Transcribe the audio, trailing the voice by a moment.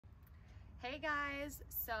Hey guys,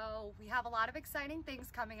 so we have a lot of exciting things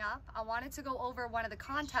coming up. I wanted to go over one of the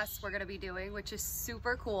contests we're going to be doing, which is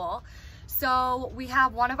super cool. So we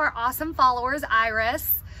have one of our awesome followers,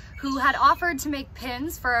 Iris, who had offered to make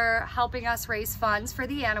pins for helping us raise funds for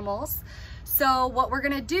the animals. So what we're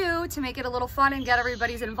going to do to make it a little fun and get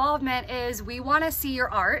everybody's involvement is we want to see your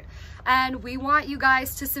art and we want you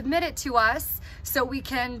guys to submit it to us so we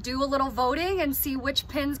can do a little voting and see which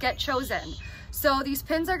pins get chosen. So these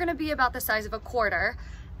pins are gonna be about the size of a quarter.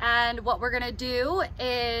 And what we're gonna do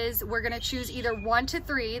is we're gonna choose either 1 to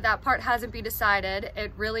 3. That part hasn't been decided.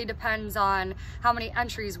 It really depends on how many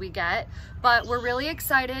entries we get. But we're really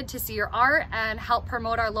excited to see your art and help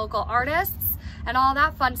promote our local artists and all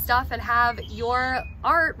that fun stuff and have your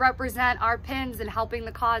art represent our pins in helping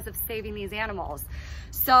the cause of saving these animals.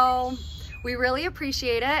 So we really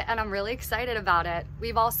appreciate it and I'm really excited about it.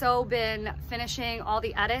 We've also been finishing all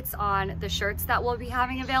the edits on the shirts that we'll be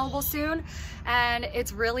having available soon and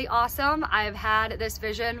it's really awesome. I've had this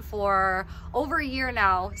vision for over a year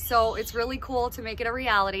now, so it's really cool to make it a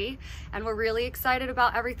reality and we're really excited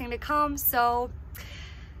about everything to come. So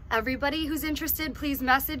everybody who's interested, please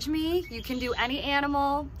message me. You can do any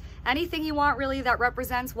animal, anything you want really that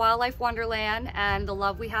represents Wildlife Wonderland and the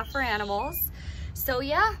love we have for animals. So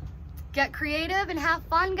yeah. Get creative and have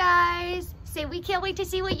fun, guys. Say we can't wait to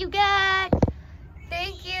see what you get.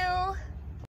 Thank you.